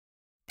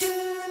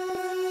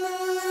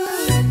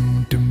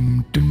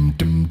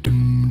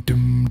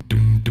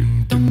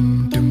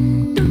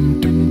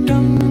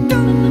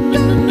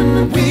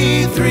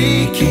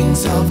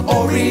kings of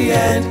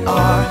Orient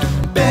are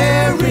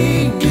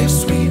bearing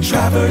gifts. We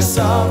traverse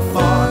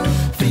afar,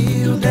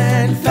 field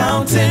and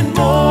fountain,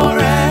 moor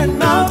and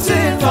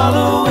mountain,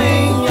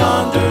 following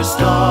yonder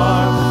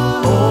star.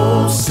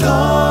 Oh,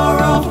 star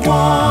of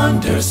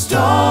wonder,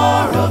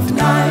 star of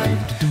night,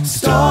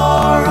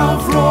 star of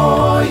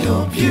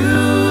royal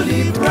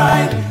beauty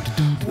bright,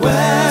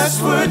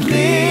 westward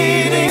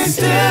leading,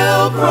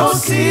 still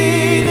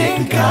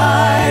proceeding,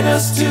 guide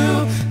us to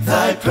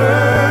thy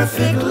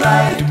perfect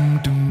light.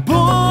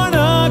 Born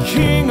a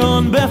king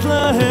on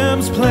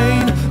Bethlehem's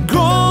plain,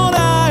 gold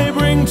I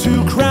bring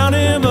to crown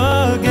him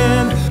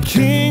again.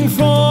 King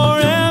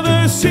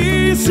forever,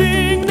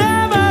 ceasing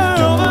never,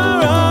 over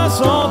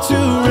us all to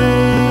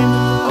reign.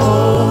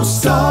 Oh,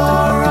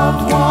 star of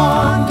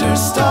wonder,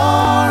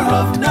 star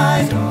of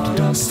night,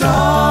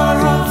 star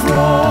of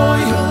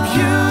royal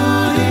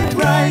beauty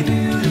bright,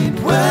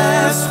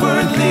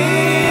 westward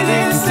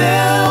leading,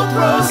 still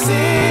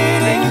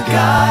proceeding,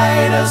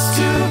 guide us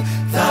to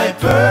thy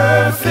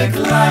perfect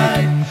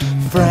light.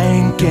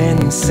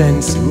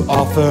 Frankincense to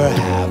offer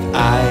have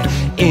I,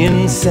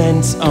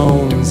 incense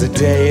owns a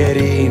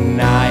deity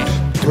nigh.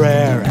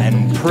 Prayer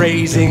and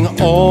praising,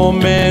 all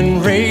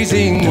men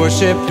raising,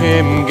 worship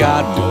him,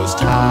 God most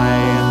high.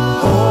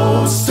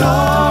 Oh,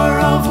 star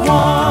of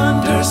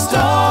wonder,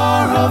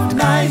 star of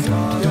night,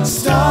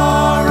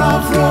 star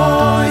of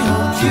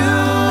royal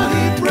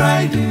beauty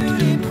bright,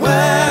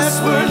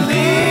 westward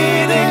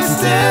leading,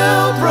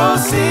 still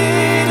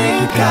proceeding,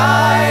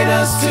 guide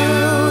us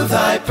to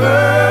thy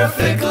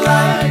perfect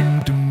light.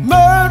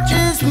 Myrrh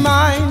is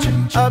mine,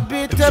 a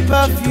bitter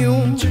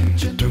perfume,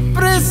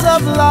 breeze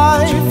of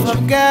life,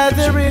 of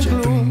gathering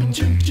gloom,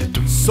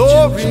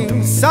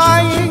 soaring,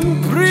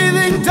 sighing,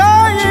 breathing,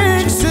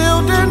 dying,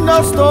 sealed in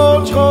a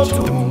stone cold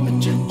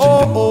tomb.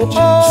 Oh, oh,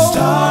 oh.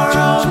 Star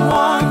of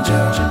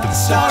wonder,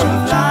 star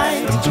of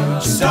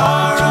light,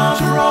 star of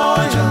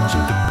royal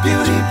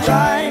beauty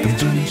bright,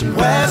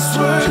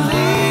 westward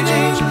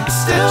leading,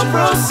 still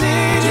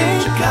proceeding,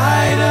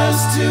 guide us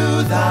to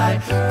thy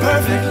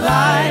perfect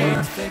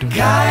light,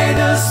 guide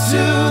us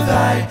to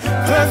thy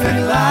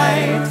perfect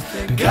light,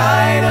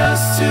 guide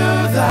us to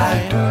thy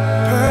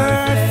perfect light.